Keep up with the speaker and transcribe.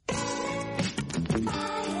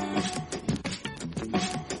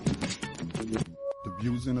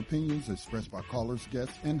views and opinions expressed by callers,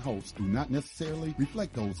 guests, and hosts do not necessarily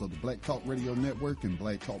reflect those of the Black Talk Radio Network and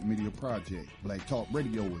Black Talk Media Project. Black Talk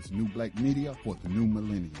Radio is new black media for the new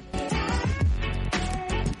millennium.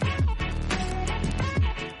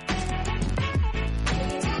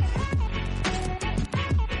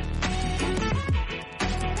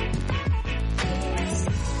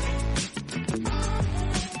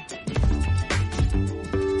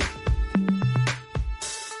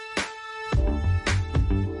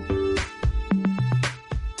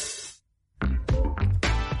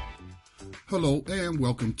 Hello and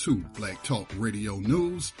welcome to Black Talk Radio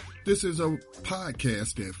News. This is a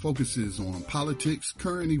podcast that focuses on politics,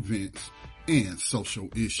 current events, and social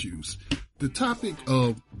issues. The topic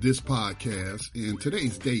of this podcast, and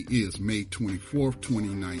today's date is May 24th,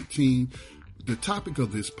 2019. The topic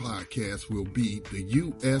of this podcast will be the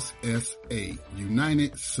USSA,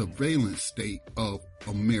 United Surveillance State of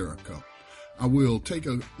America. I will take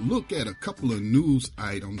a look at a couple of news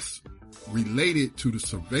items related to the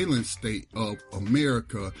surveillance state of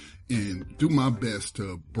America and do my best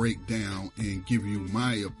to break down and give you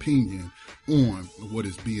my opinion on what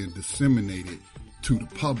is being disseminated to the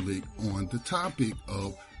public on the topic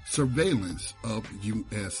of surveillance of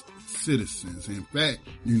U.S. citizens. In fact,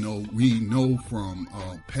 we know from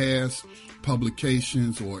past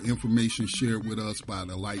publications or information shared with us by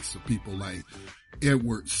the likes of people like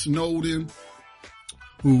Edward Snowden,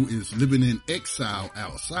 who is living in exile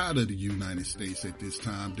outside of the United States at this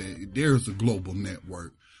time, that there's a global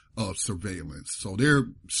network of surveillance. So they're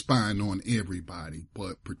spying on everybody,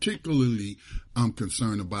 but particularly I'm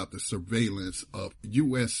concerned about the surveillance of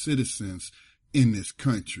U.S. citizens in this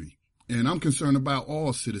country. And I'm concerned about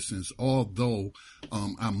all citizens, although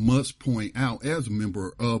I must point out as a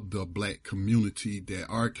member of the black community that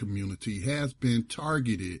our community has been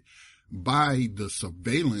targeted by the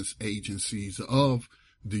surveillance agencies of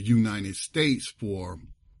the United States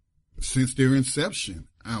since their inception,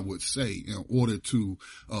 I would say, in order to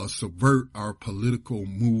subvert our political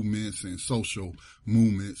movements and social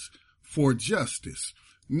movements for justice.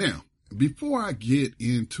 Now, before I get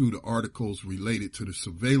into the articles related to the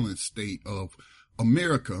surveillance state of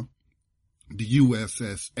America, the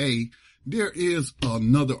USSA, there is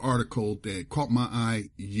another article that caught my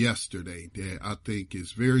eye yesterday that I think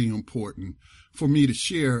is very important for me to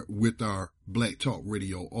share with our Black Talk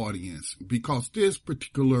Radio audience, because this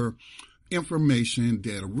particular information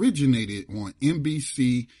that originated on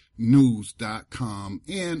NBCnews.com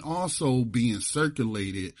and also being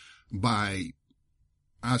circulated by,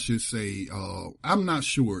 I should say, I'm not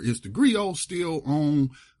sure, is the Griot still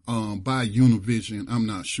owned by Univision? I'm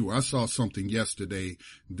not sure. I saw something yesterday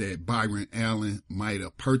that Byron Allen might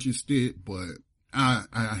have purchased it, but I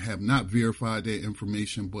have not verified that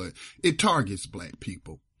information, but it targets black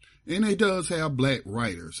people. And it does have black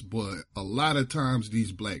writers, but a lot of times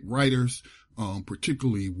these black writers,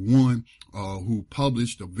 particularly one who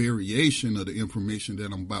published a variation of the information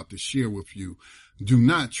that I'm about to share with you, do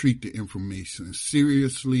not treat the information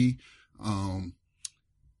seriously.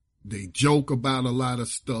 They joke about a lot of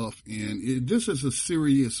stuff, and this is a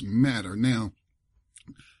serious matter. Now,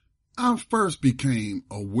 I first became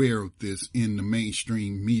aware of this in the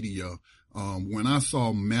mainstream media when I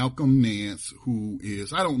saw Malcolm Nance, who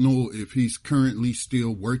is, I don't know if he's currently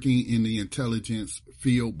still working in the intelligence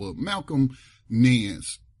field, but Malcolm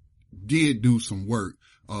Nance did do some work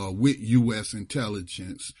with U.S.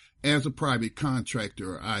 intelligence as a private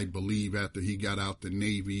contractor, I believe, after he got out the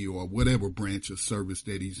Navy or whatever branch of service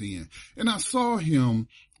that he's in. And I saw him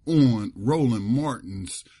on Roland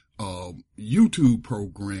Martin's YouTube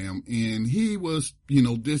program, and he was,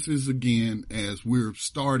 this is again, as we're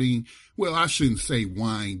starting, well, I shouldn't say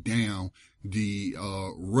wind down the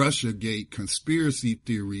Russiagate conspiracy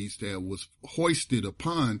theories that was hoisted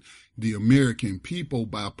upon the American people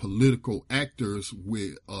by political actors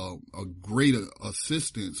with a greater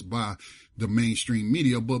assistance by the mainstream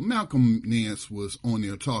media. But Malcolm Nance was on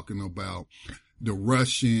there talking about the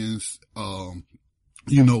Russians,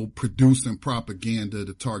 producing propaganda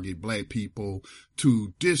to target black people,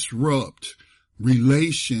 to disrupt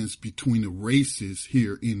relations between the races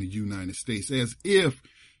here in the United States, as if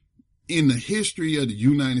in the history of the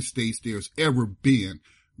United States there's ever been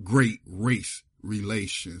great race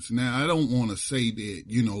relations. Now, I don't want to say that,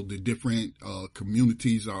 the different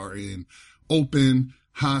communities are in open,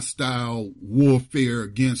 hostile warfare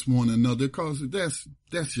against one another, because that's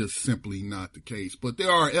just simply not the case. But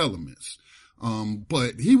there are elements.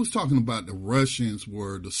 But he was talking about the Russians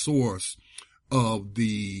were the source of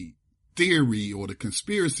the theory or the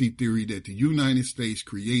conspiracy theory that the United States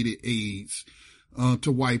created AIDS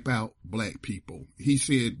to wipe out black people. He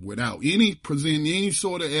said without presenting any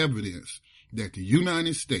sort of evidence that the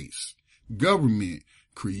United States government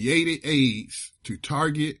created AIDS to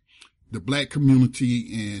target the black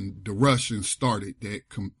community, and the Russians started that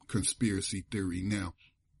conspiracy theory. Now,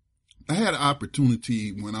 I had an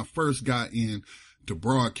opportunity when I first got into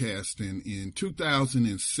broadcasting in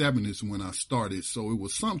 2007 is when I started. So it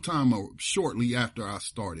was sometime shortly after I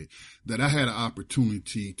started that I had an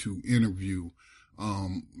opportunity to interview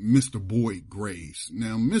Mr. Boyd Graves.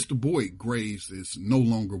 Now, Mr. Boyd Graves is no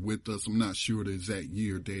longer with us. I'm not sure the exact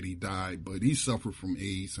year that he died, but he suffered from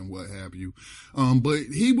AIDS and what have you. But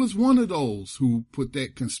he was one of those who put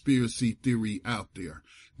that conspiracy theory out there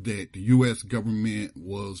that the U.S. government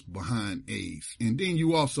was behind AIDS. And then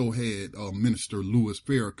you also had Minister Louis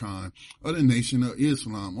Farrakhan of the Nation of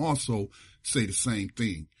Islam also say the same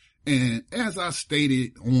thing. And as I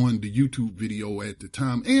stated on the YouTube video at the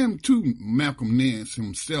time, and to Malcolm Nance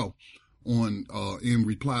himself in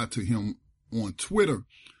reply to him on Twitter,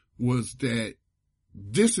 was that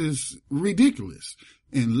this is ridiculous.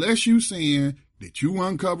 Unless you saying that you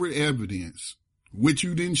uncovered evidence, which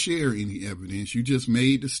you didn't share any evidence, you just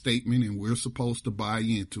made the statement and we're supposed to buy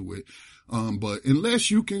into it. But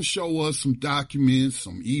unless you can show us some documents,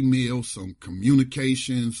 some emails, some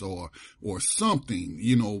communications or something,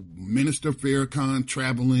 Minister Farrakhan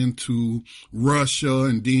traveling to Russia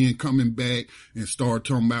and then coming back and start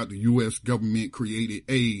talking about the U.S. government created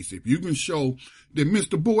AIDS. If you can show that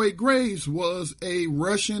Mr. Boyd Graves was a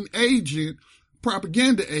Russian agent,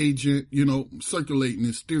 propaganda agent, circulating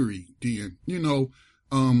this theory, then,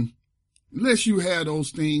 unless you have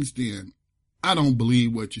those things, then I don't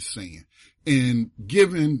believe what you're saying. And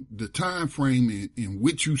given the time frame in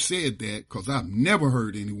which you said that, because I've never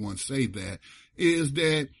heard anyone say that, is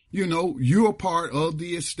that, you're part of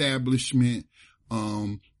the establishment,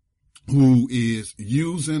 who is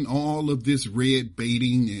using all of this red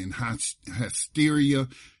baiting and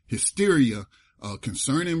hysteria,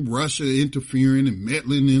 concerning Russia interfering and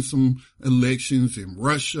meddling in some elections in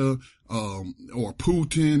Russia, or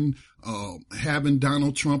Putin, having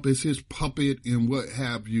Donald Trump as his puppet and what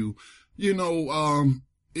have you.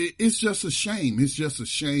 It's just a shame. It's just a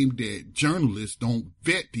shame that journalists don't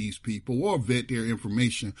vet these people or vet their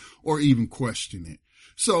information or even question it.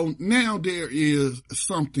 So now there is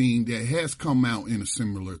something that has come out in a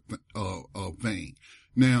similar vein.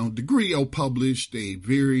 Now, the Griot published a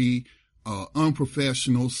very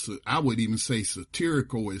unprofessional, I would even say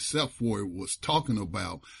satirical, except for it was talking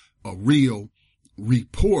about a real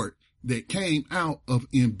report that came out of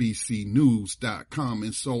NBCnews.com.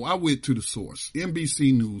 And so I went to the source,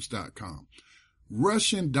 NBCnews.com.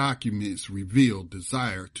 Russian documents reveal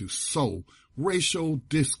desire to sow racial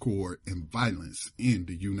discord and violence in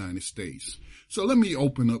the United States. So let me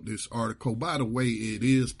open up this article. By the way, it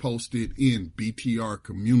is posted in BTR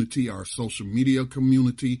community, our social media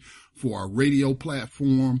community for our radio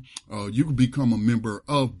platform. You can become a member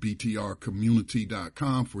of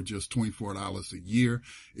BTRcommunity.com for just $24 a year.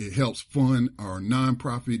 It helps fund our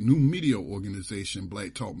nonprofit new media organization,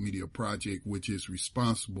 Black Talk Media Project, which is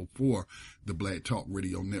responsible for the Black Talk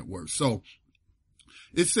Radio Network. So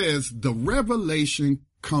it says the revelation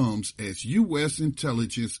comes as U.S.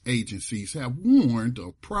 intelligence agencies have warned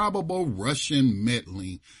of probable Russian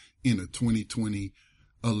meddling in the 2020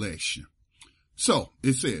 election. So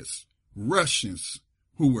it says Russians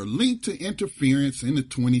who were linked to interference in the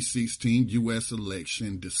 2016 U.S.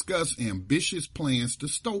 election discuss ambitious plans to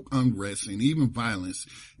stoke unrest and even violence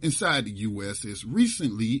inside the U.S. as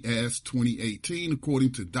recently as 2018,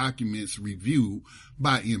 according to documents reviewed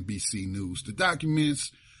by NBC News. The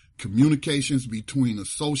documents, communications between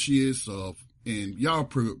associates of, and y'all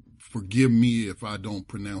forgive me if I don't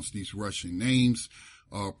pronounce these Russian names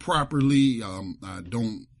properly. I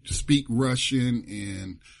don't speak Russian,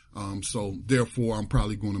 and so therefore I'm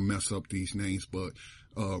probably going to mess up these names, but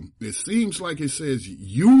it seems like it says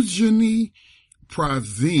Eugeny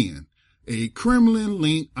Prazin, a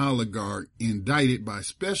Kremlin-linked oligarch indicted by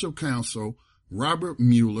special counsel Robert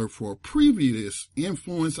Mueller for previous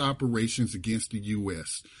influence operations against the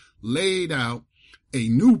U.S., laid out a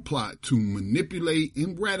new plot to manipulate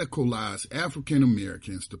and radicalize African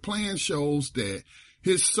Americans. The plan shows that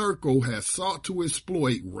his circle has sought to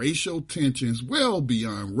exploit racial tensions well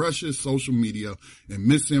beyond Russia's social media and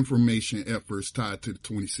misinformation efforts tied to the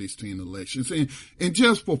 2016 elections. And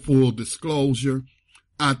just for full disclosure,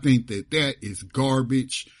 I think that is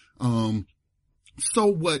garbage. So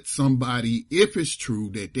what somebody, if it's true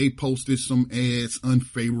that they posted some ads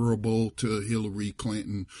unfavorable to Hillary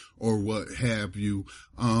Clinton or what have you,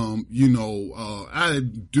 I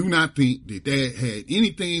do not think that had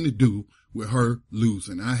anything to do with her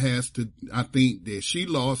losing. I think that she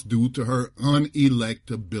lost due to her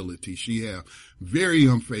unelectability. She had very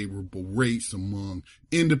unfavorable rates among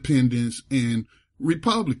independents and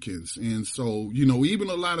Republicans. And so, even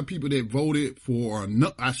a lot of people that voted for,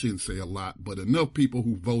 I shouldn't say a lot, but enough people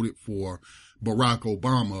who voted for Barack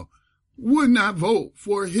Obama would not vote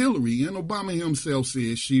for Hillary. And Obama himself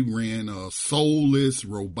said she ran a soulless,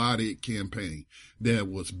 robotic campaign that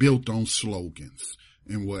was built on slogans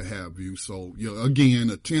and what have you. So,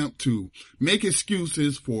 again, attempt to make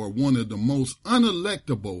excuses for one of the most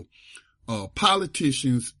unelectable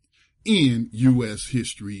politicians in U.S.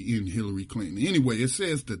 history in Hillary Clinton. Anyway, it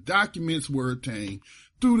says the documents were obtained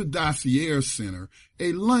through the Dossier Center,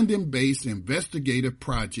 a London-based investigative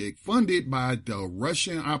project funded by the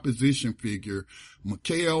Russian opposition figure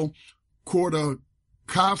Mikhail Khodorkovsky.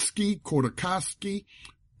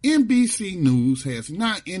 NBC News has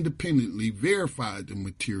not independently verified the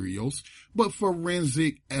materials, but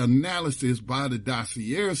forensic analysis by the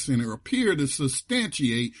Dossier Center appear to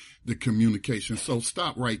substantiate the communication. So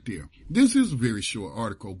stop right there. This is a very short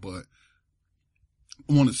article, but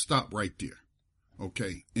I want to stop right there.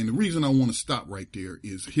 Okay. And the reason I want to stop right there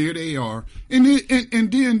is here they are. And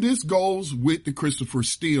then this goes with the Christopher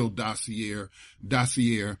Steele dossier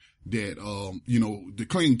that, the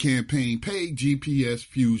Clinton campaign paid GPS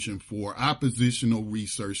Fusion for oppositional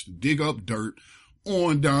research to dig up dirt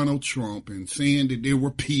on Donald Trump and saying that there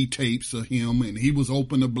were P tapes of him and he was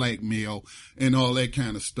open to blackmail and all that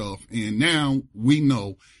kind of stuff. And now we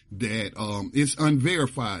know that, it's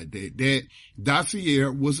unverified, that dossier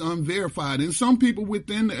was unverified. And some people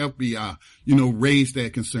within the FBI, raised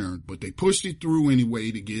that concern, but they pushed it through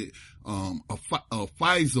anyway to get, a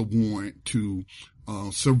FISA warrant to,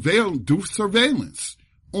 do surveillance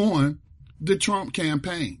on the Trump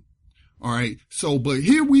campaign. All right. So, but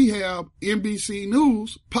here we have NBC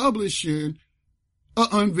News publishing an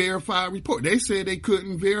unverified report. They said they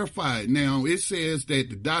couldn't verify it. Now, it says that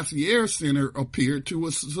the Dossier Center appeared to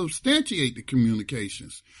substantiate the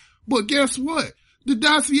communications. But guess what? The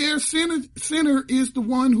Dossier Center is the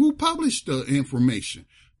one who published the information.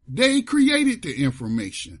 They created the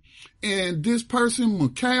information. And this person,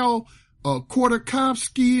 Mikhail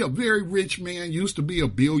Khodorkovsky, a very rich man, used to be a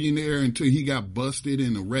billionaire until he got busted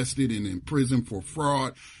and arrested and in prison for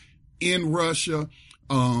fraud in Russia.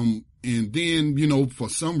 And then, for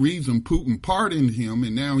some reason, Putin pardoned him,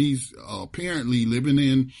 and now he's apparently living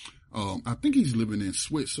in, I think he's living in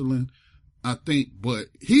Switzerland, but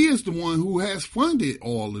he is the one who has funded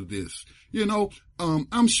all of this.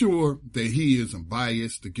 I'm sure that he isn't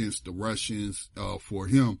biased against the Russians, for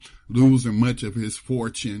him losing much of his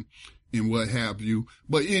fortune and what have you.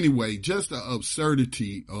 But anyway, just the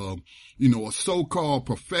absurdity of, a so-called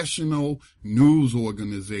professional news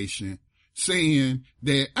organization saying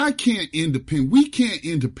that we can't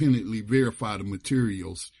independently verify the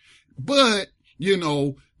materials. But,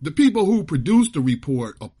 the people who produced the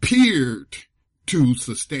report appeared to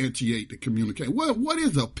substantiate the communication. What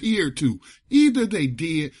is appeared to? Either they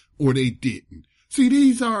did or they didn't. See,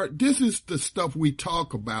 this is the stuff we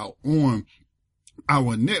talk about on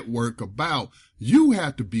our network about you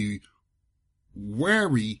have to be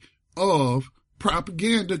wary of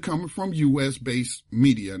propaganda coming from U.S. based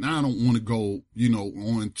media. And I don't want to go,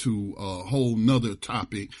 on to a whole nother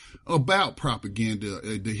topic about propaganda,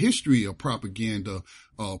 the history of propaganda,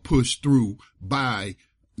 pushed through by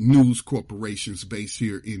news corporations based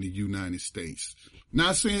here in the United States.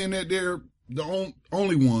 Not saying that they're the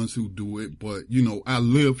only ones who do it, but, I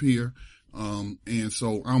live here. And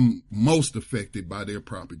so I'm most affected by their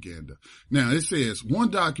propaganda. Now it says one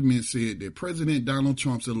document said that President Donald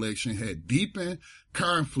Trump's election had deepened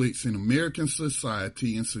conflicts in American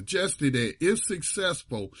society and suggested that if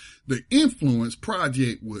successful, the influence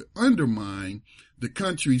project would undermine the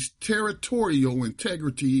country's territorial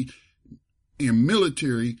integrity and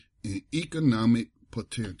military and economic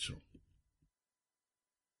potential.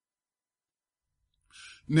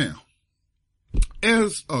 Now,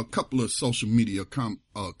 as a couple of social media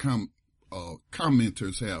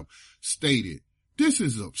commenters have stated, this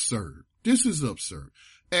is absurd. This is absurd.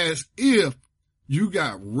 As if you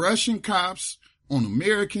got Russian cops on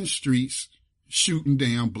American streets shooting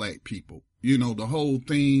down black people. The whole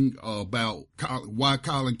thing about why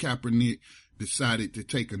Colin Kaepernick decided to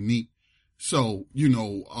take a knee. So,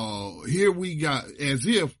 here we got as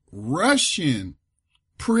if Russian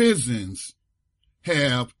prisons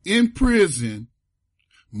have in prison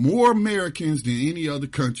more Americans than any other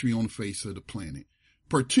country on the face of the planet,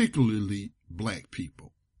 particularly black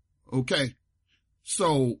people. Okay?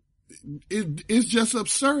 So it's just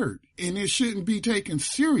absurd, and it shouldn't be taken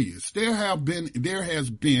serious. There has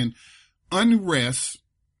been unrest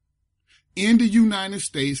in the United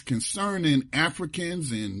States concerning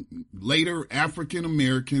Africans and later African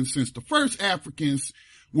Americans since the first Africans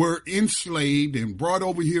were enslaved and brought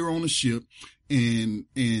over here on a ship and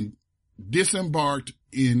disembarked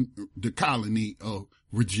in the colony of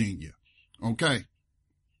Virginia. Okay?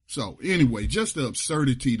 So anyway, just the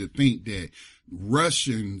absurdity to think that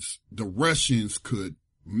the Russians could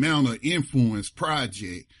mount an influence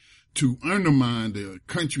project to undermine the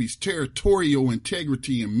country's territorial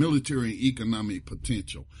integrity and military and economic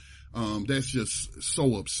potential. That's just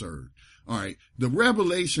so absurd. All right. The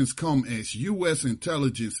revelations come as U.S.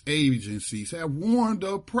 intelligence agencies have warned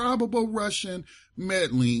of probable Russian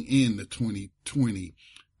meddling in the 2020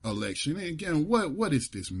 election. And again, what is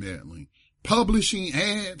this meddling? Publishing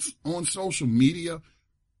ads on social media?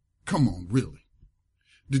 Come on, really.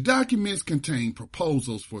 The documents contain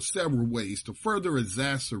proposals for several ways to further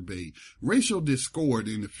exacerbate racial discord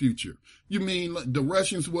in the future. You mean the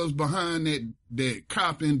Russians was behind that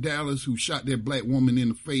cop in Dallas who shot that black woman in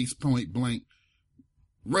the face point blank?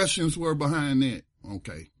 Russians were behind that?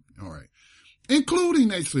 Okay, all right.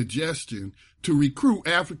 Including a suggestion to recruit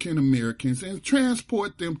African Americans and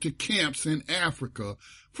transport them to camps in Africa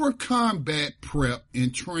for combat prep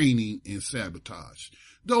and training and sabotage.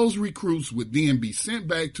 Those recruits would then be sent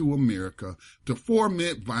back to America to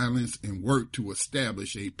foment violence and work to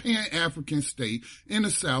establish a Pan-African state in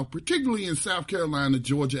the South, particularly in South Carolina,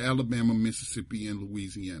 Georgia, Alabama, Mississippi, and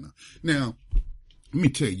Louisiana. Now, let me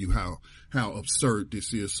tell you how absurd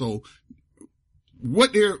this is. So,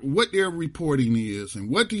 what they're reporting is, and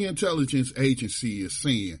what the intelligence agency is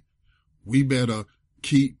saying, we better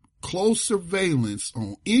keep close surveillance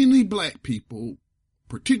on any black people,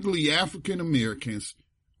 particularly African Americans,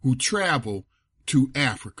 who travel to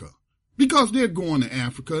Africa, because they're going to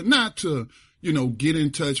Africa not to, get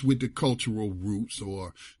in touch with the cultural roots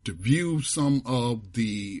or to view some of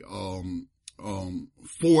the,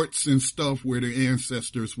 forts and stuff where their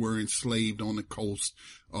ancestors were enslaved on the coast,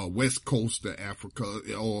 west coast of Africa,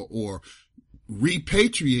 or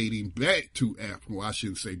repatriating back to Africa. Well, I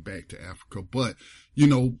shouldn't say back to Africa, but,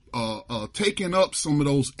 taking up some of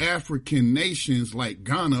those African nations like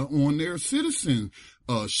Ghana on their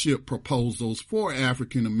citizenship proposals for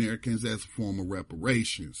African Americans as a form of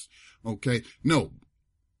reparations. Okay. No,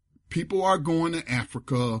 people are going to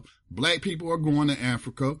Africa. Black people are going to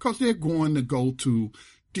Africa because they're going to go to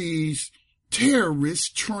these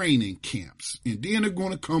terrorist training camps. And then they're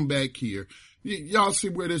going to come back here. Y'all see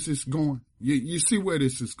where this is going? You see where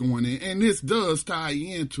this is going. And this does tie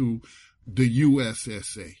into the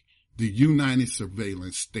USSA, the United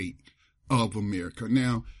Surveillance State of America.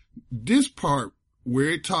 Now, this part where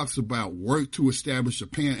it talks about work to establish a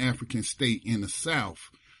Pan-African state in the South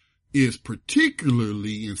is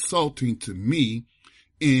particularly insulting to me,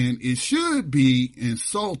 and it should be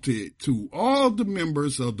insulted to all the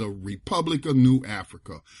members of the Republic of New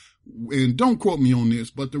Africa. And don't quote me on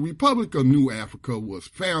this, but the Republic of New Africa was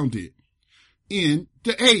founded in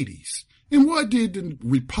the 80s. And what did the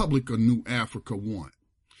Republic of New Africa want?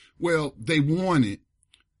 Well, they wanted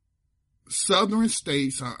southern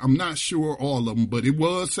states. I'm not sure all of them, but it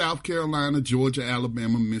was South Carolina, Georgia,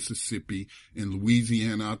 Alabama, Mississippi, and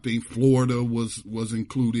Louisiana. I think Florida was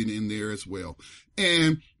included in there as well.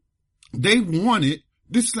 And they wanted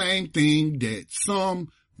the same thing that some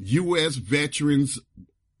U.S. veterans,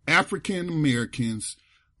 African Americans,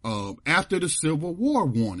 after the Civil War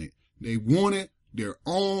wanted. They wanted their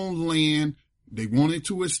own land. They wanted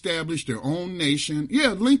to establish their own nation.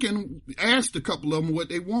 Yeah, Lincoln asked a couple of them what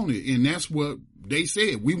they wanted, and that's what they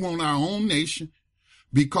said. We want our own nation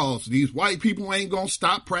because these white people ain't going to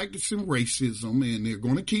stop practicing racism, and they're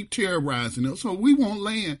going to keep terrorizing us. So we want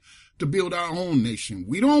land to build our own nation.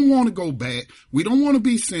 We don't want to go back. We don't want to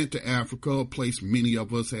be sent to Africa, a place many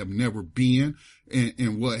of us have never been,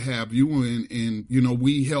 and what have you. And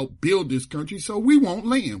we helped build this country. So we want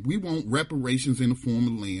land. We want reparations in the form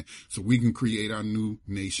of land so we can create our new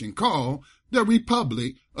nation called the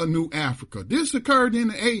Republic of New Africa. This occurred in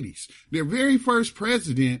the 80s. Their very first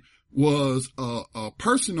president was a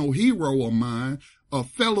personal hero of mine, a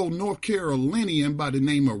fellow North Carolinian by the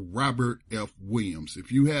name of Robert F. Williams.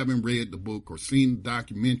 If you haven't read the book or seen the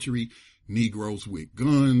documentary, Negroes with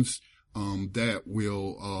Guns, that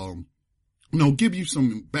will, give you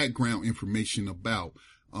some background information about,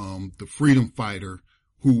 the freedom fighter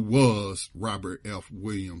who was Robert F.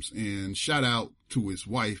 Williams. And shout out to his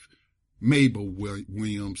wife, Mabel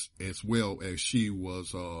Williams, as well as she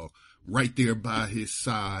was right there by his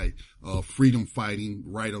side, freedom fighting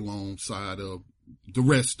right alongside of the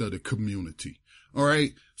rest of the community. All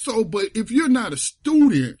right. So, but if you're not a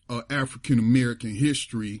student of African American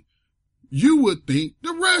history, you would think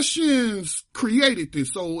the Russians created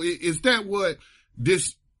this. So is that what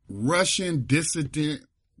this Russian dissident,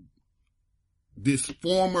 this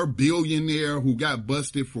former billionaire who got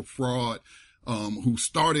busted for fraud, who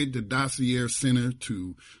started the Dossier Center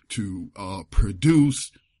to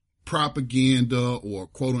produce propaganda or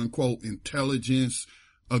quote unquote intelligence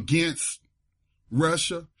against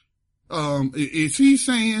Russia? Is he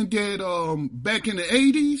saying that, back in the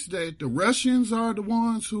 80s that the Russians are the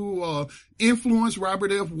ones who, influenced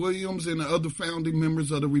Robert F. Williams and the other founding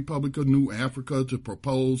members of the Republic of New Africa to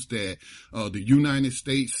propose that, the United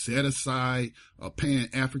States set aside a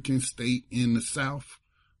Pan-African state in the South?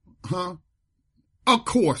 Huh? Of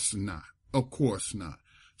course not. Of course not.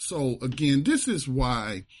 So again, this is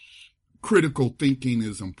why critical thinking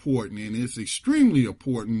is important, and it's extremely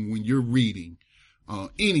important when you're reading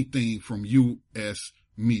anything from U.S.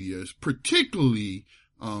 media, particularly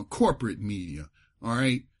corporate media. All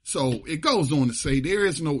right. So it goes on to say there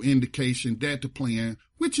is no indication that the plan,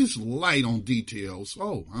 which is light on details,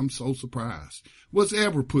 oh, I'm so surprised, was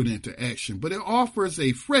ever put into action. But it offers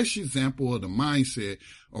a fresh example of the mindset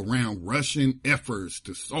around Russian efforts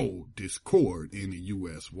to sow discord in the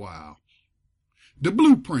U.S. Wow. The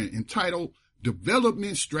blueprint, entitled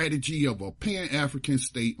Development Strategy of a Pan-African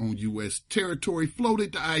State on U.S. Territory,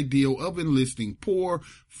 floated the ideal of enlisting poor,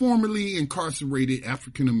 formerly incarcerated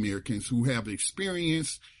African Americans who have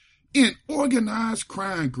experience in organized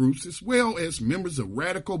crime groups as well as members of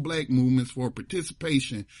radical black movements for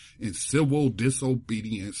participation in civil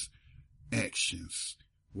disobedience actions.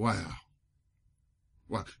 Wow.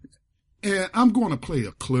 Wow. And I'm going to play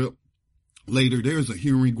a clip later. There's a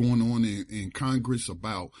hearing going on in Congress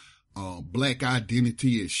about black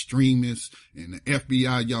identity extremists, and the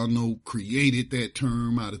FBI, y'all know, created that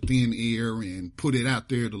term out of thin air and put it out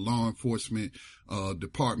there to law enforcement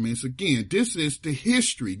departments. Again, this is the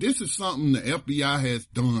history. This is something the FBI has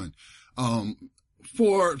done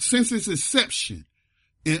since its inception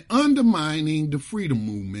in undermining the freedom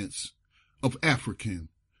movements of African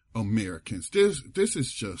Americans. This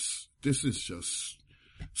is just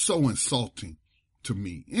so insulting to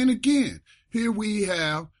me. And again, here we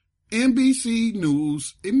have NBC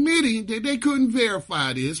News admitting that they couldn't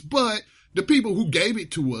verify this, but the people who gave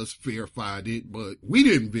it to us verified it, but we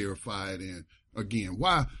didn't verify it. And again,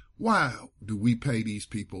 why do we pay these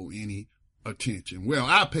people any attention? Well,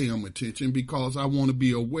 I pay them attention because I want to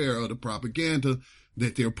be aware of the propaganda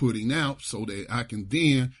that they're putting out so that I can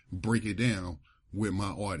then break it down with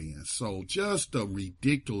my audience. So just the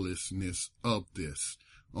ridiculousness of this.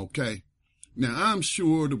 Okay. Now, I'm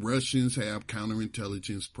sure the Russians have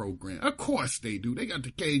counterintelligence programs. Of course they do. They got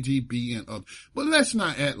the KGB and others. But let's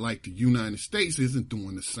not act like the United States isn't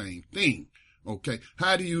doing the same thing. Okay.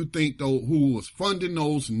 How do you think, though, who was funding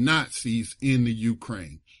those Nazis in the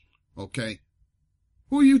Ukraine? Okay.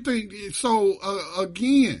 Who you think? So,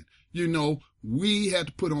 again, we have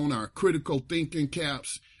to put on our critical thinking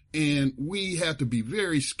caps, and we have to be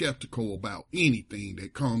very skeptical about anything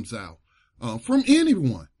that comes out from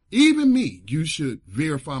anyone. Even me. You should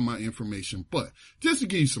verify my information. But just to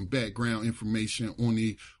give you some background information on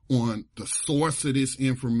the source of this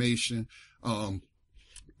information,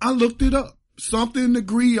 I looked it up. Something to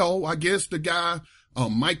Griot, I guess the guy,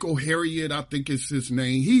 Michael Harriot, I think is his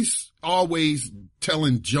name. He's always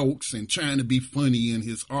telling jokes and trying to be funny in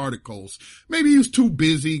his articles. Maybe he was too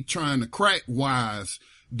busy trying to crack wise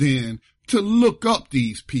than to look up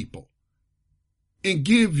these people and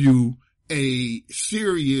give you a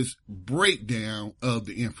serious breakdown of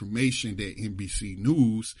the information that NBC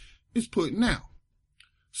News is putting out.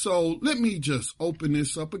 So let me just open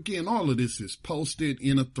this up again. All of this is posted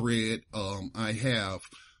in a thread I have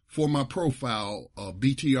for my profile,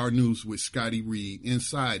 BTR News with Scotty Reed,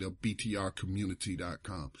 inside of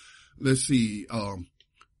BTRcommunity.com. Let's see,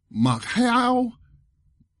 Mikhail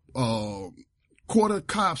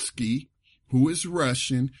Khodorkovsky, who is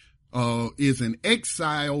Russian, is an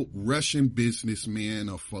exiled Russian businessman,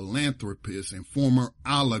 a philanthropist, and former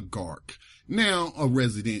oligarch, now a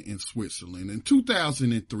resident in Switzerland. In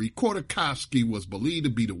 2003, Khodorkovsky was believed to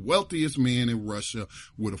be the wealthiest man in Russia,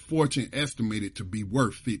 with a fortune estimated to be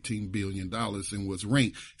worth $15 billion, and was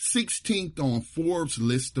ranked 16th on Forbes'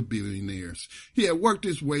 list of billionaires. He had worked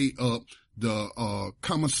his way up the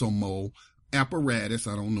Komsomol apparatus,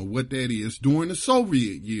 I don't know what that is, during the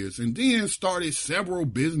Soviet years, and then started several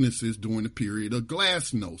businesses during the period of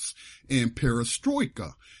Glasnost and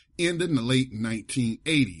Perestroika. in the late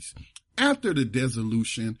 1980s. After the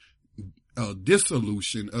dissolution of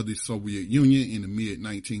the Soviet Union in the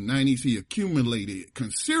mid-1990s, he accumulated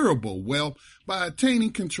considerable wealth by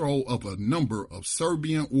attaining control of a number of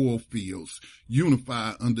Serbian oil fields,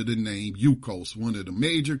 unified under the name Yukos, one of the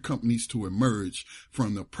major companies to emerge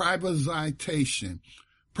from the privatization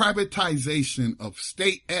of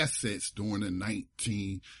state assets during the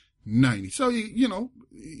 1990s. So,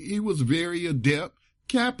 he was very adept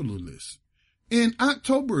capitalist. In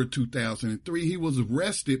October of 2003, he was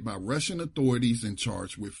arrested by Russian authorities and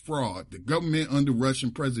charged with fraud. The government under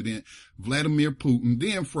Russian President Vladimir Putin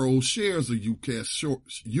then froze shares of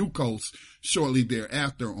Yukos shortly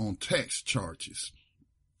thereafter on tax charges.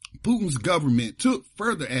 Putin's government took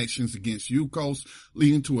further actions against Yukos,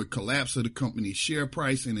 leading to a collapse of the company's share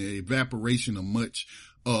price and an evaporation of much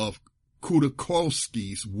of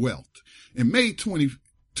Khodorkovsky's wealth. In May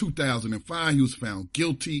 2005, he was found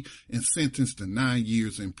guilty and sentenced to 9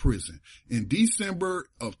 years in prison. In December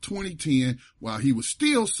of 2010, while he was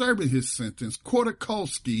still serving his sentence,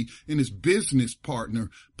 Khodorkovsky and his business partner,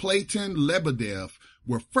 Platon Lebedev,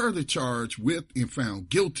 were further charged with and found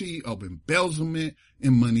guilty of embezzlement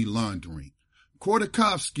and money laundering.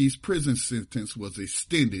 Khodorkovsky's prison sentence was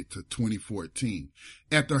extended to 2014.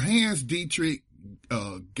 After Hans-Dietrich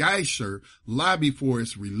Geischer lobbied for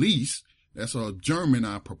his release, that's a German,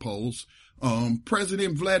 I propose,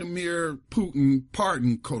 President Vladimir Putin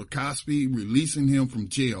pardoned Khodorkovsky, releasing him from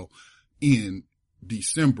jail in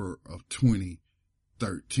December of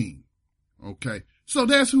 2013. Okay, so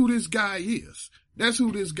that's who this guy is.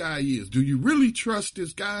 Do you really trust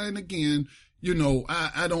this guy? And again,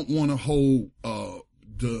 I don't want to hold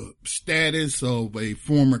the status of a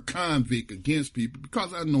former convict against people,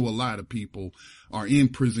 because I know a lot of people are in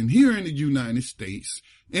prison here in the United States,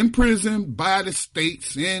 in prison by the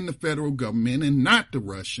states and the federal government, and not the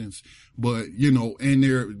Russians, but, and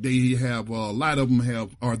they have, a lot of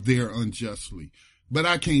them are there unjustly. But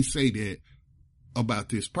I can't say that about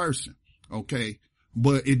this person, okay?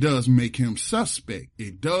 But it does make him suspect.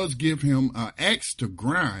 It does give him an axe to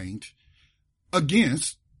grind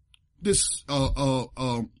against this, I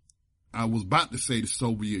was about to say the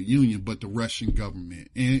Soviet Union, but the Russian government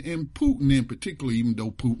and Putin in particular, even though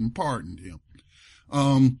Putin pardoned him.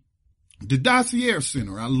 The Dossier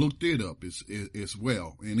Center, I looked it up as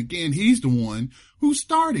well. And again, he's the one who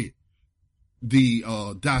started the,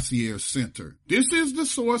 Dossier Center. This is the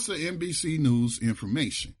source of NBC News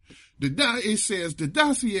information. It says the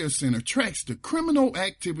Dossier Center tracks the criminal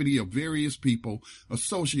activity of various people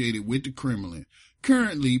associated with the Kremlin.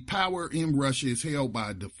 Currently, power in Russia is held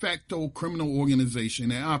by a de facto criminal organization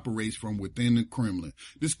that operates from within the Kremlin.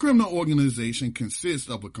 This criminal organization consists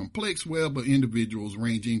of a complex web of individuals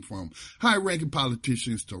ranging from high-ranking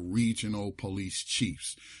politicians to regional police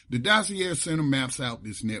chiefs. The Dossier Center maps out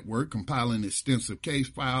this network, compiling extensive case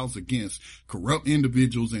files against corrupt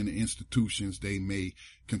individuals and the institutions they may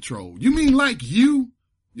control. You mean like you?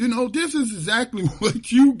 This is exactly what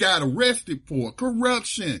you got arrested for.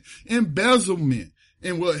 Corruption, embezzlement,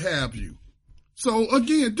 and what have you. So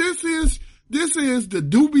again, this is the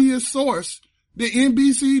dubious source that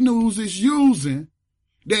NBC News is using,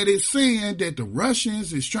 that is saying that the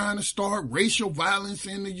Russians is trying to start racial violence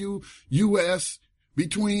in the U.S.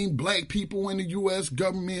 between black people and the U.S.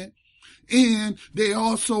 government. And they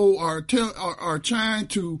also are trying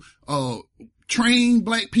to, train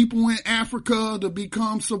black people in Africa to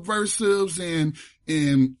become subversives and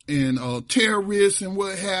terrorists and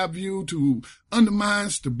what have you, to undermine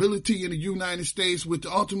stability in the United States, with the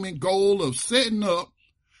ultimate goal of setting up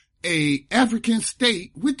a African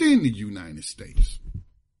state within the United States.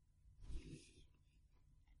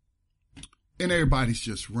 And everybody's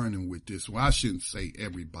just running with this. Well, I shouldn't say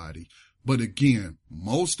everybody, but again,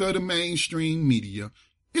 most of the mainstream media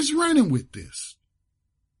is running with this,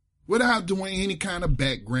 without doing any kind of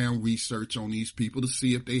background research on these people to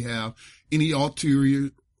see if they have any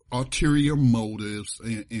ulterior motives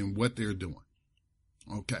in what they're doing.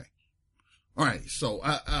 Okay. All right. So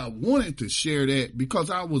I wanted to share that because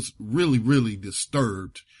I was really, really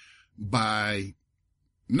disturbed by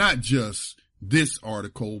not just this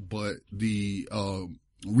article, but the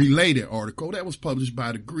related article that was published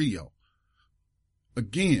by the Griot.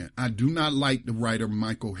 Again, I do not like the writer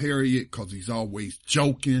Michael Harriot because he's always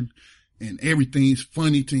joking and everything's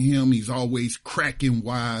funny to him. He's always cracking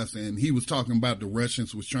wise, and he was talking about the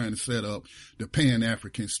Russians was trying to set up the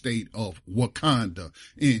Pan-African state of Wakanda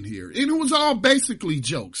in here. And it was all basically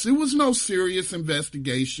jokes. It was no serious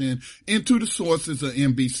investigation into the sources of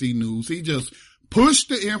NBC News. He just pushed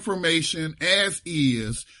the information as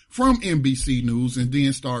is from NBC News and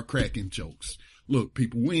then start cracking jokes. Look,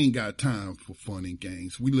 people, we ain't got time for fun and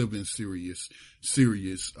games. We live in serious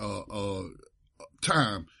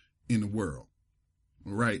time in the world.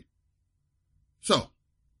 All right. So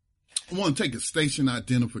I want to take a station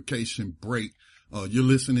identification break. You're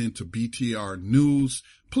listening to BTR News.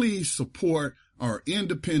 Please support our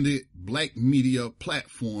independent black media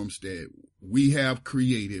platforms that we have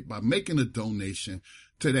created by making a donation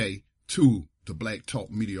today to the Black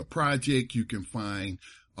Talk Media Project. You can find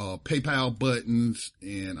PayPal buttons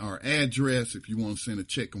and our address if you want to send a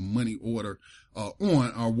check or money order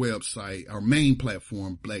on our website, our main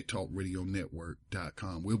platform,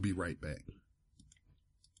 blacktalkradionetwork.com. We'll be right back.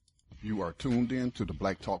 You are tuned in to the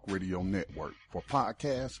Black Talk Radio Network. For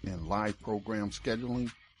podcasts and live program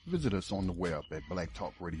scheduling, visit us on the web at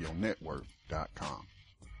blacktalkradionetwork.com.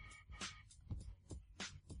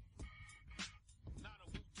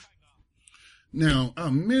 Now,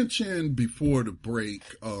 I mentioned before the break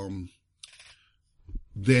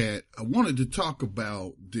that I wanted to talk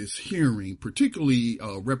about this hearing, particularly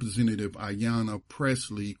Representative Ayanna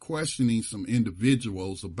Pressley questioning some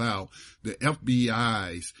individuals about the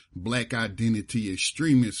FBI's Black Identity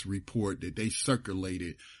Extremist report that they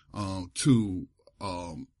circulated to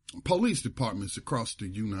police departments across the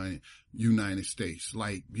United States.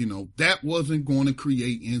 Like, that wasn't going to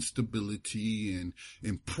create instability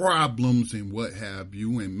and problems and what have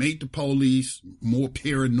you, and make the police more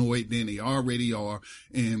paranoid than they already are.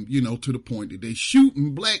 And, to the point that they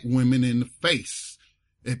shooting black women in the face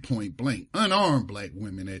at point blank, unarmed black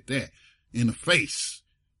women at that, in the face.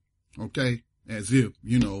 Okay. As if,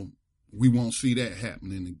 we won't see that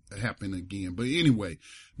happen again. But anyway,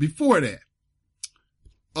 before that,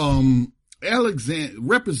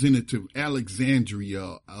 Representative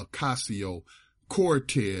Alexandria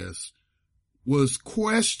Ocasio-Cortez was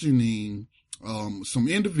questioning some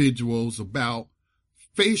individuals about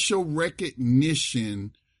facial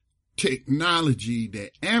recognition technology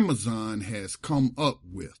that Amazon has come up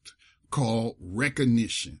with called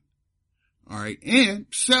Rekognition. All right, and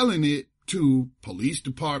selling it to police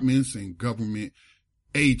departments and government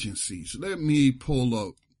agencies. Let me pull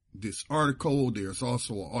up this article. There's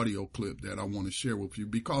also an audio clip that I want to share with you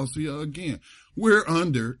because, again, we're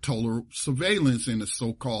under total surveillance in the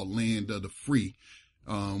so-called land of the free,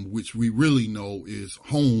 which we really know is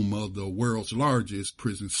home of the world's largest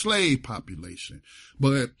prison slave population.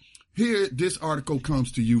 But here, this article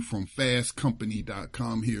comes to you from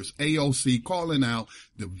fastcompany.com. Here's AOC calling out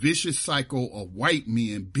the vicious cycle of white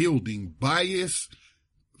men building bias-face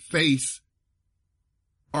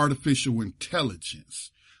artificial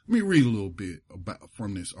intelligence. Let me read a little bit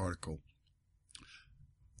from this article.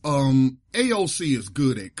 AOC is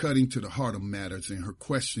good at cutting to the heart of matters in her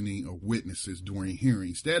questioning of witnesses during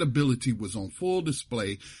hearings. That ability was on full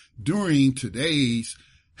display during today's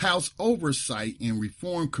House Oversight and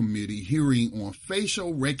Reform Committee hearing on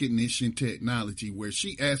facial recognition technology, where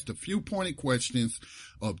she asked a few pointed questions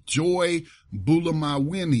of Joy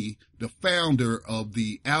Buolamwini, the founder of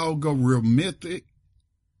the Algorithmic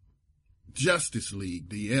Justice League,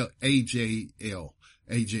 the AJL,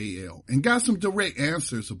 and got some direct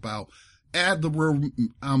answers about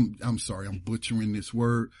I'm sorry, I'm butchering this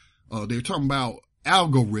word. They're talking about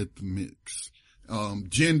algorithmics,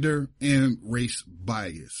 gender and race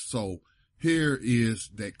bias. So here is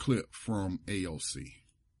that clip from AOC.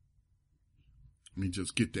 Let me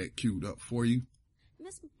just get that queued up for you.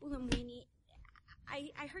 Ms. Buolamwini,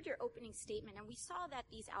 I heard your opening statement, and we saw that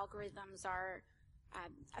these algorithms are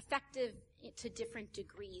effective to different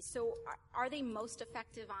degrees. So are they most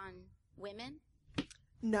effective on women?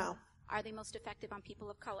 No. Are they most effective on people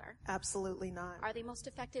of color? Absolutely not. Are they most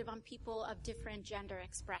effective on people of different gender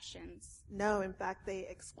expressions? No, in fact, they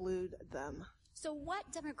exclude them. So what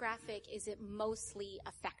demographic is it mostly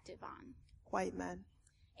effective on? White men.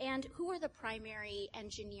 And who are the primary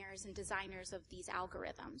engineers and designers of these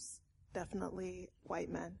algorithms? Definitely white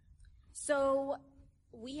men. So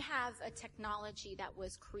we have a technology that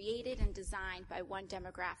was created and designed by one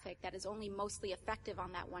demographic that is only mostly effective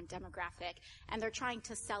on that one demographic, and they're trying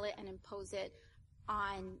to sell it and impose it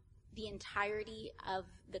on the entirety of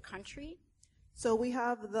the country. So we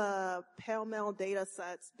have the Pale Mail data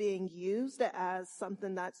sets being used as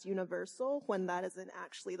something that's universal when that isn't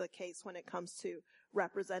actually the case when it comes to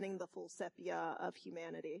representing the full sepia of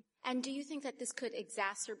humanity. And do you think that this could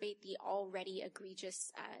exacerbate the already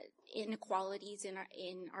egregious inequalities in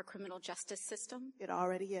our criminal justice system? It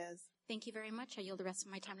already is. Thank you very much. I yield the rest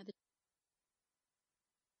of my time to the...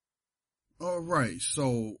 All right,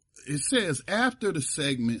 so it says after the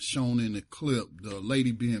segment shown in the clip, the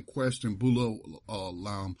lady being questioned,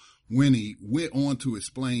 Buolamwini, Winnie went on to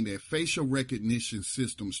explain that facial recognition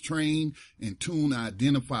systems trained and tuned to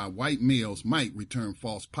identify white males might return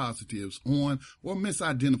false positives on or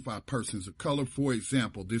misidentify persons of color. For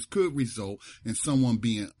example, this could result in someone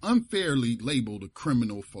being unfairly labeled a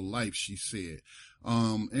criminal for life, she said.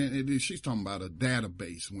 And she's talking about a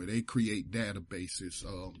database where they create databases,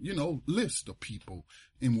 list of people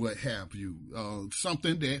and what have you,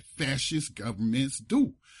 something that fascist governments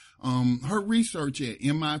do. Her research at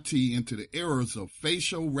MIT into the errors of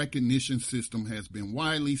facial recognition system has been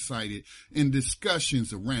widely cited in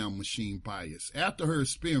discussions around machine bias. After her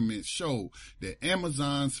experiments showed that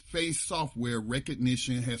Amazon's face software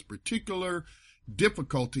recognition has particular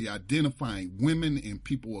difficulty identifying women and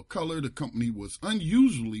people of color, the company was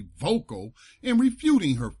unusually vocal in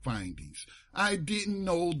refuting her findings. I didn't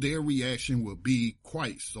know their reaction would be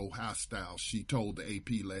quite so hostile, she told the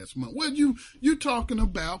AP last month. Well, you're talking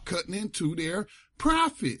about cutting into their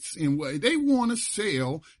profits in way. They want to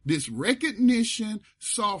sell this recognition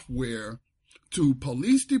software to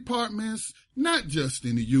police departments, not just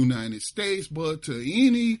in the United States, but to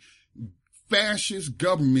any fascist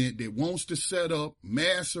government that wants to set up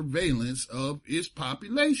mass surveillance of its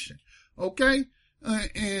population. Okay?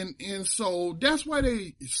 And so that's why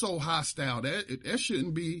they so hostile. That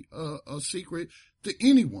shouldn't be a secret to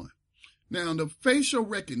anyone. Now, the facial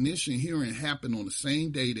recognition hearing happened on the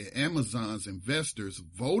same day that Amazon's investors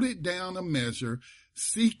voted down a measure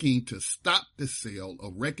seeking to stop the sale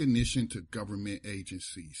of recognition to government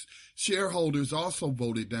agencies. Shareholders also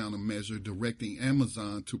voted down a measure directing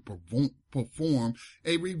Amazon to perform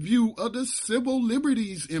a review of the civil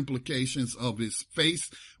liberties implications of its face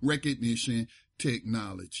recognition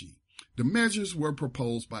technology. The measures were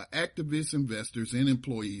proposed by activist investors and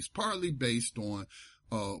employees, partly based on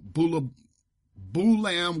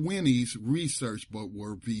Boolam Winnie's research, but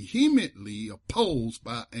were vehemently opposed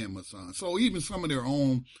by Amazon. So even some of their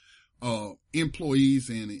own employees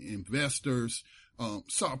and investors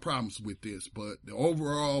saw problems with this, but the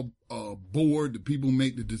overall board, the people who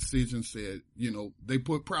make the decision, said, they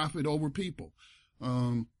put profit over people.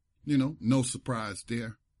 No surprise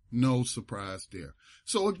there. No surprise there.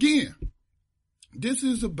 So again, this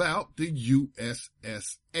is about the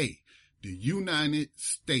USSA, the United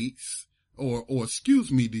States,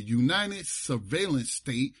 the United Surveillance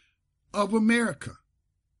State of America.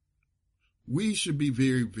 We should be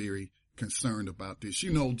very, very concerned about this.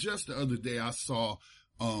 Just the other day I saw,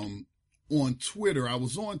 on Twitter, I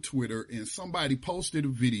was on Twitter and somebody posted a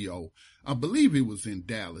video. I believe it was in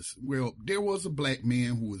Dallas. Well, there was a black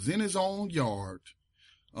man who was in his own yard.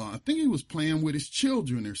 I think he was playing with his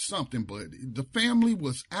children or something, but the family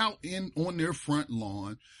was out on their front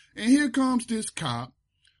lawn. And here comes this cop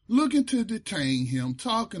looking to detain him,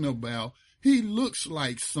 talking about he looks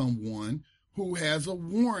like someone who has a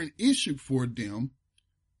warrant issued for them.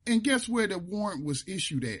 And guess where the warrant was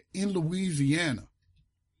issued at? In Louisiana.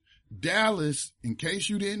 Dallas, in case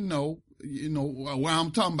you didn't know,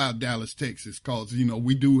 I'm talking about Dallas, Texas, cause,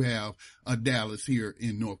 we do have a Dallas here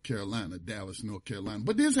in North Carolina, Dallas, North Carolina.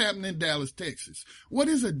 But this happened in Dallas, Texas. What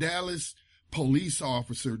is a Dallas police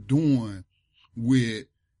officer doing with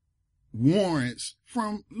warrants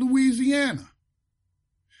from Louisiana?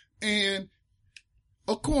 And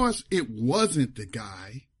of course it wasn't the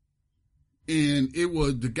guy, and it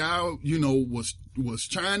was the guy, was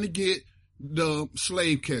trying to get the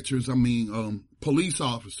slave catchers, police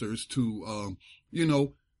officers to,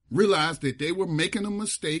 realize that they were making a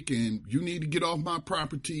mistake and you need to get off my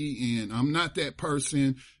property and I'm not that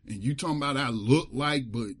person. And you talking about I look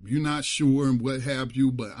like, but you're not sure and what have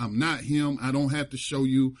you, but I'm not him. I don't have to show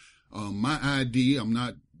you my ID. I'm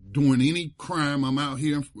not doing any crime. I'm out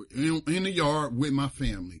here in the yard with my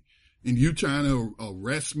family. And you trying to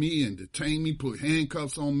arrest me and detain me, put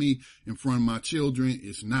handcuffs on me in front of my children.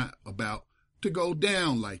 It's not about to go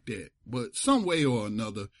down like that. But some way or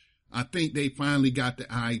another, I think they finally got the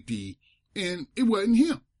ID and it wasn't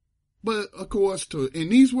him. But of course,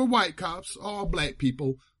 and these were white cops, all black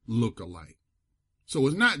people look alike. So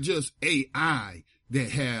it's not just AI that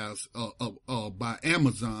has, by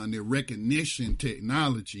Amazon, their recognition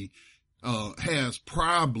technology, has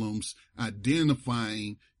problems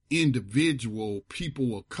identifying individual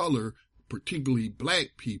people of color, particularly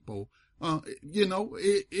black people.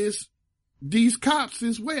 It's these cops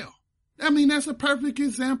as well. That's a perfect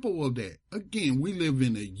example of that. Again, we live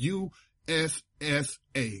in the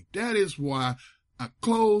USSA. That is why I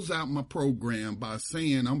close out my program by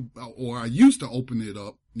saying I used to open it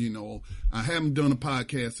up. I haven't done a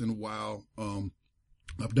podcast in a while.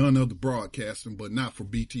 I've done other broadcasting, but not for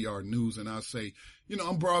BTR News. And I say,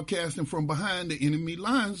 I'm broadcasting from behind the enemy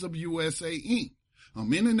lines of USA Inc.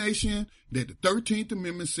 I'm in a nation that the 13th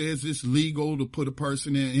Amendment says it's legal to put a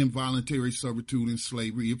person in involuntary servitude and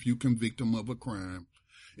slavery if you convict them of a crime.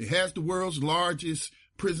 It has the world's largest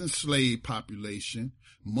prison slave population.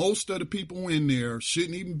 Most of the people in there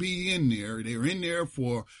shouldn't even be in there. They're in there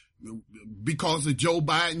because of Joe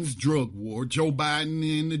Biden's drug war. Joe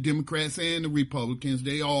Biden and the Democrats and the Republicans,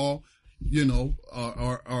 they all,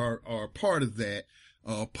 are part of that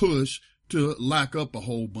push to lock up a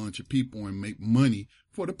whole bunch of people and make money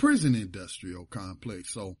for the prison industrial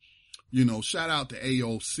complex. So, shout out to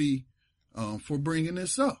AOC for bringing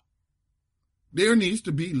this up. There needs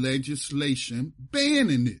to be legislation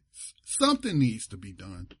banning this. Something needs to be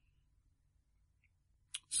done.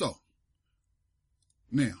 So,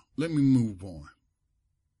 now, let me move on.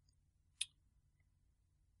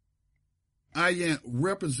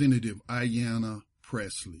 Representative Ayanna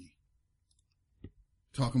Pressley,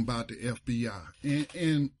 talking about the FBI.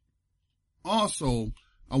 And also,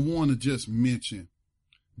 I want to just mention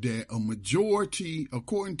that a majority,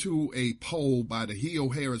 according to a poll by the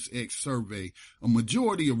Hill-Harris X survey, a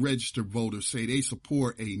majority of registered voters say they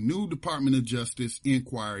support a new Department of Justice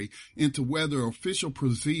inquiry into whether official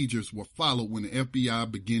procedures were followed when the FBI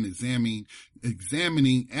began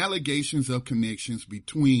examining allegations of connections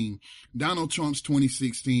between Donald Trump's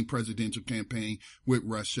 2016 presidential campaign with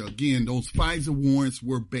Russia. Again, those FISA warrants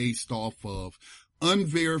were based off of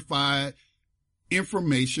unverified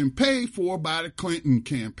information paid for by the Clinton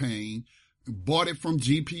campaign, bought it from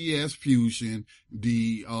GPS Fusion.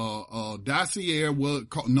 The dossier was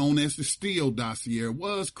known as the Steele dossier,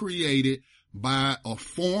 was created by a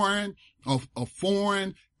foreign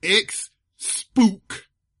ex-spook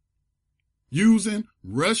using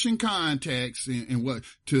Russian contacts and what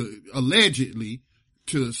to allegedly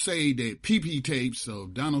to say that PP tapes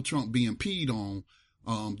of Donald Trump being peed on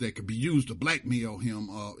that could be used to blackmail him,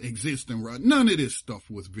 existing. None of this stuff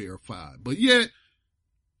was verified. But yet,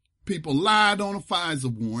 people lied on a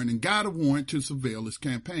FISA warrant and got a warrant to surveil his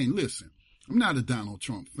campaign. Listen, I'm not a Donald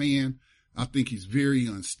Trump fan. I think he's very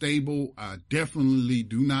unstable. I definitely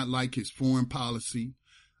do not like his foreign policy.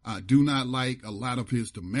 I do not like a lot of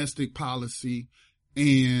his domestic policy.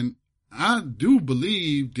 And I do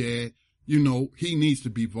believe that, he needs to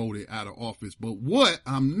be voted out of office. But what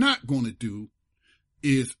I'm not going to do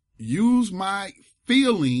is use my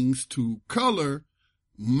feelings to color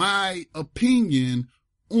my opinion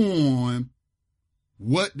on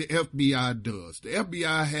what the FBI does. The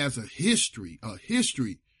FBI has a history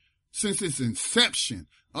since its inception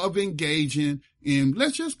of engaging in,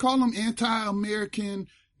 let's just call them anti-American,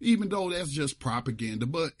 even though that's just propaganda,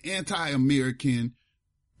 but anti-American,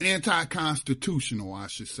 anti-constitutional, I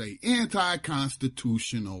should say,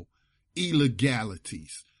 anti-constitutional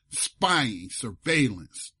illegalities. Spying,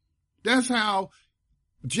 surveillance. That's how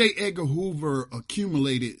J. Edgar Hoover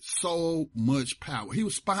accumulated so much power. He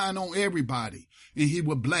was spying on everybody, and he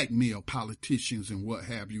would blackmail politicians and what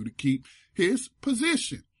have you to keep his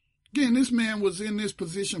position. Again, this man was in this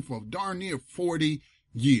position for darn near 40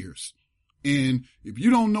 years. And if you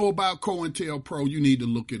don't know about COINTELPRO, you need to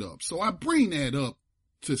look it up. So I bring that up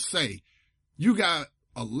to say you got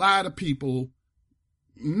a lot of people,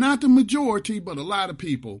 not the majority, but a lot of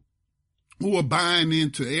people who are buying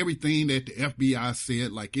into everything that the FBI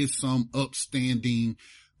said, like it's some upstanding,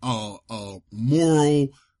 moral,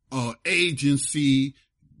 agency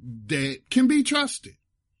that can be trusted.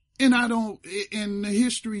 And and the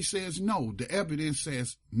history says no, the evidence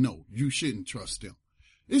says no, you shouldn't trust them,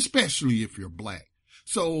 especially if you're black.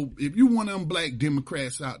 So if you're one of them black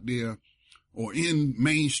Democrats out there or in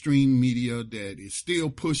mainstream media that is still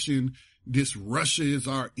pushing this Russia is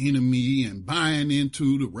our enemy and buying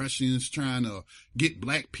into the Russians trying to get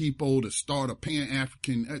black people to start a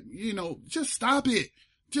Pan-African, just stop it.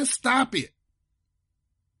 Just stop it.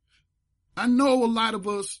 I know a lot of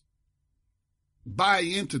us buy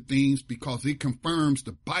into things because it confirms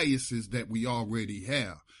the biases that we already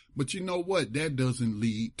have. But you know what? That doesn't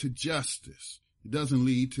lead to justice. It doesn't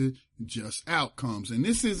lead to just outcomes. And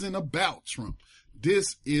this isn't about Trump.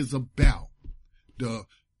 This is about the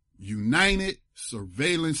United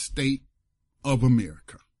Surveillance State of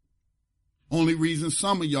America. Only reason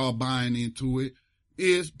some of y'all buying into it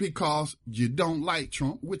is because you don't like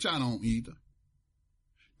Trump, which I don't either.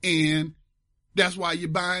 And that's why you're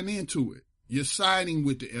buying into it. You're siding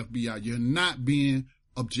with the FBI. You're not being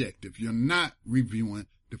objective. You're not reviewing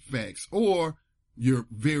the facts, or you're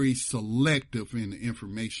very selective in the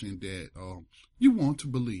information that you want to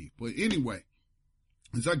believe. But anyway,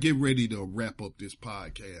 as I get ready to wrap up this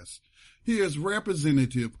podcast, here's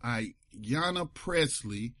Representative Ayanna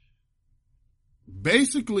Pressley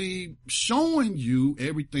basically showing you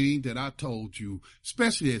everything that I told you,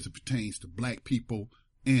 especially as it pertains to black people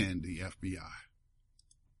and the FBI.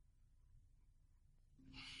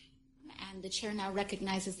 And the chair now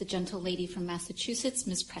recognizes the gentle lady from Massachusetts,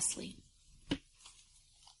 Ms. Presley.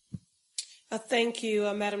 Thank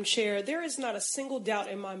you, Madam Chair. There is not a single doubt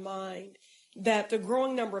in my mind that the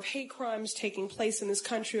growing number of hate crimes taking place in this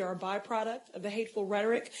country are a byproduct of the hateful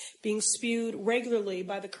rhetoric being spewed regularly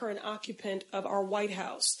by the current occupant of our White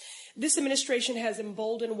House. This administration has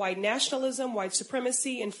emboldened white nationalism, white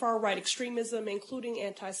supremacy, and far-right extremism, including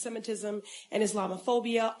anti-Semitism and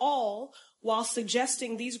Islamophobia, all while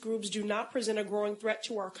suggesting these groups do not present a growing threat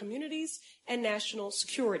to our communities and national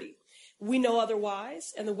security. We know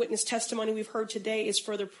otherwise, and the witness testimony we've heard today is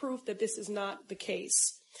further proof that this is not the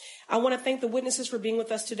case. I want to thank the witnesses for being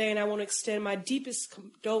with us today, and I want to extend my deepest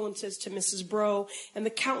condolences to Mrs. Breaux and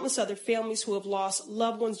the countless other families who have lost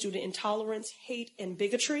loved ones due to intolerance, hate, and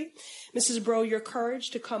bigotry. Mrs. Breaux, your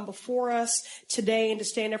courage to come before us today and to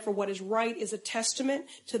stand up for what is right is a testament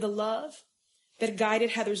to the love that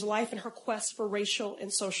guided Heather's life and her quest for racial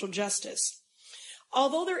and social justice.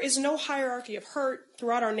 Although there is no hierarchy of hurt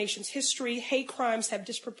throughout our nation's history, hate crimes have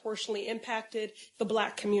disproportionately impacted the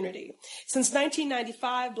black community. Since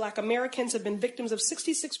 1995, black Americans have been victims of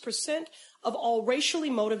 66% of all racially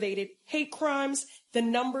motivated hate crimes. The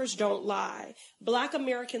numbers don't lie. Black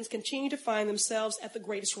Americans continue to find themselves at the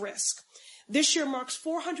greatest risk. This year marks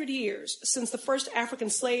 400 years since the first African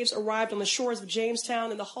slaves arrived on the shores of Jamestown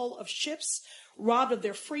in the hull of ships, robbed of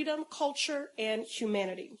their freedom, culture, and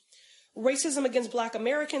humanity. Racism against black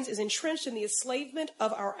Americans is entrenched in the enslavement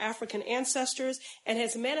of our African ancestors and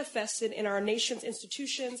has manifested in our nation's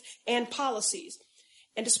institutions and policies.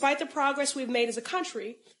 And despite the progress we've made as a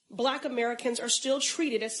country, black Americans are still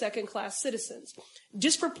treated as second-class citizens,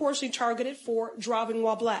 disproportionately targeted for driving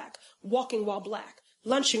while black, walking while black,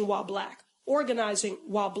 lunching while black, organizing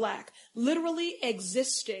while black, literally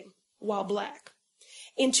existing while black.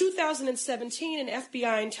 In 2017, an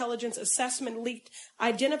FBI intelligence assessment leaked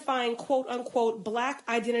identifying quote-unquote black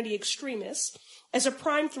identity extremists as a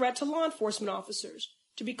prime threat to law enforcement officers.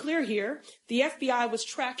 To be clear here, the FBI was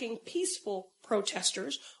tracking peaceful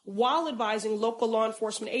protesters while advising local law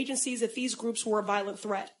enforcement agencies that these groups were a violent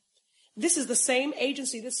threat. This is the same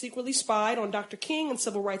agency that secretly spied on Dr. King and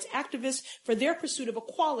civil rights activists for their pursuit of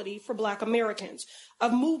equality for black Americans, a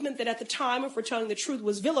movement that at the time, if we're telling the truth,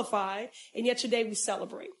 was vilified, and yet today we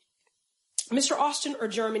celebrate. Mr. Austin or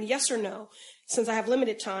German, yes or no, since I have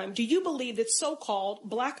limited time, do you believe that so-called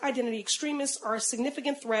black identity extremists are a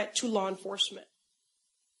significant threat to law enforcement?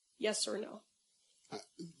 Yes or no?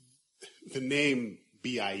 The name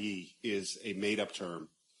BIE is a made-up term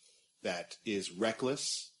that is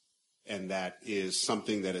reckless, and that is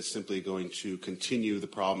something that is simply going to continue the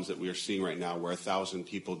problems that we are seeing right now, where 1,000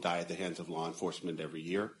 people die at the hands of law enforcement every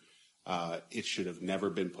year. It should have never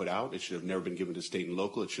been put out. It should have never been given to state and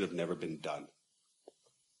local. It should have never been done.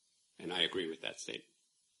 And I agree with that statement.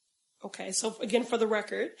 Okay, so again, for the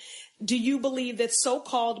record, do you believe that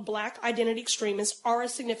so-called black identity extremists are a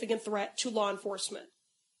significant threat to law enforcement?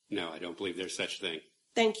 No, I don't believe there's such a thing.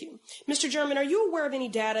 Thank you. Mr. German, are you aware of any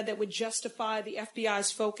data that would justify the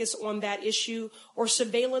FBI's focus on that issue or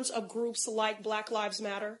surveillance of groups like Black Lives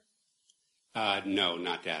Matter? No,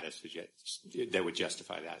 not data that would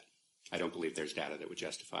justify that. I don't believe there's data that would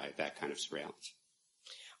justify that kind of surveillance.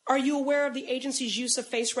 Are you aware of the agency's use of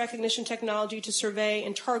face recognition technology to survey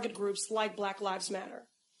and target groups like Black Lives Matter?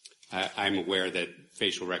 I'm aware that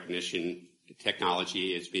facial recognition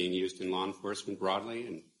technology is being used in law enforcement broadly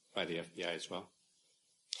and by the FBI as well.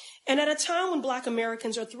 And at a time when black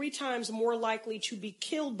Americans are 3 times more likely to be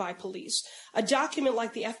killed by police, a document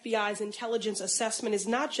like the FBI's intelligence assessment is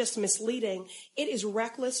not just misleading, it is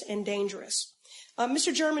reckless and dangerous.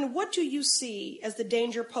 Mr. German, what do you see as the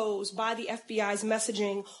danger posed by the FBI's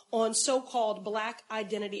messaging on so-called black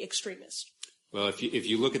identity extremists? Well, if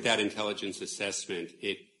you look at that intelligence assessment,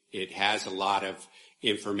 it has a lot of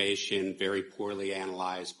information, very poorly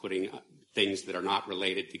analyzed, putting things that are not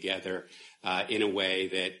related together in a way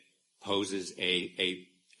that poses a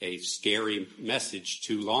scary message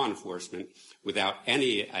to law enforcement without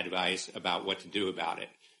any advice about what to do about it.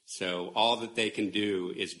 So all that they can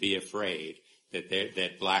do is be afraid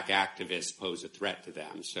that black activists pose a threat to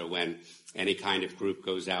them. So when any kind of group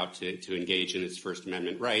goes out to engage in its First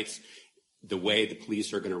Amendment rights, the way the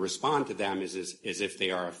police are going to respond to them is as if they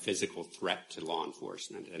are a physical threat to law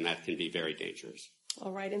enforcement, and that can be very dangerous.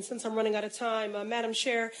 All right, and since I'm running out of time, Madam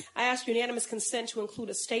Chair, I ask unanimous consent to include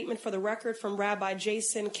a statement for the record from Rabbi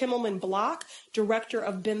Jason Kimmelman Block, Director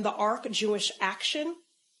of Ben the Ark Jewish Action.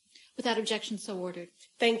 Without objection, so ordered.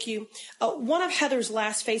 Thank you. One of Heather's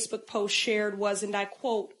last Facebook posts shared was, and I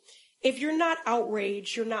quote, "If you're not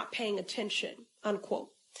outraged, you're not paying attention," unquote.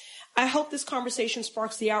 I hope this conversation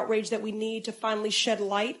sparks the outrage that we need to finally shed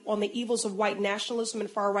light on the evils of white nationalism and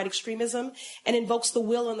far-right extremism and invokes the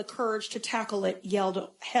will and the courage to tackle it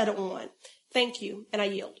head on. Thank you, and I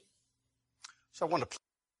yield. So I want to...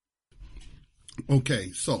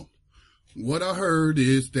 Okay, so what I heard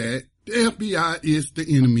is that the FBI is the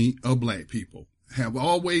enemy of black people, have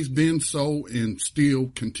always been so and still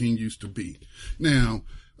continues to be. Now,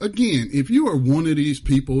 again, if you are one of these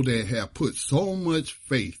people that have put so much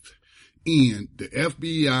faith in the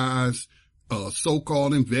FBI's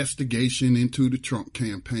so-called investigation into the Trump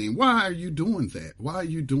campaign, why are you doing that? Why are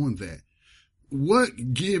you doing that?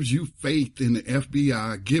 What gives you faith in the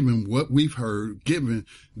FBI, given what we've heard, given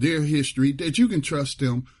their history, that you can trust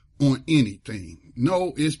them on anything?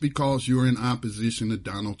 No, it's because you're in opposition to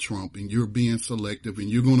Donald Trump and you're being selective and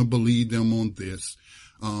you're going to believe them on this.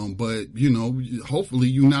 But, you know, hopefully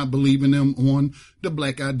you're not believing them on the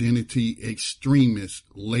black identity extremist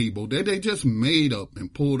label that they just made up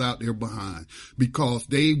and pulled out their behind because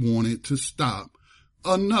they wanted to stop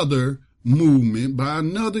another movement by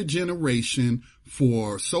another generation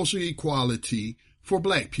for social equality for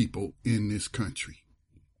black people in this country.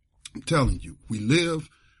 I'm telling you, we live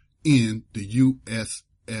in the USSA,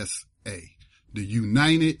 the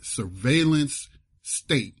United Surveillance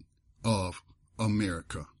State of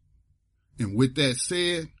America. And with that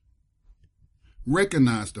said,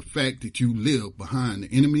 recognize the fact that you live behind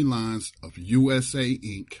the enemy lines of USA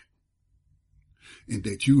Inc. and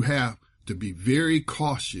that you have to be very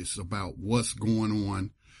cautious about what's going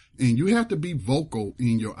on, and you have to be vocal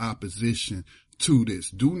in your opposition to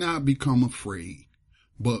this. Do not become afraid,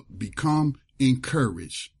 but become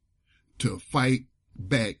encouraged to fight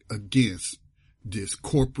back against this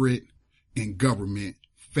corporate and government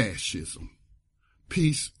fascism.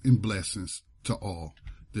 Peace and blessings to all.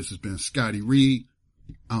 This has been Scotty Reed.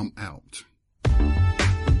 I'm out.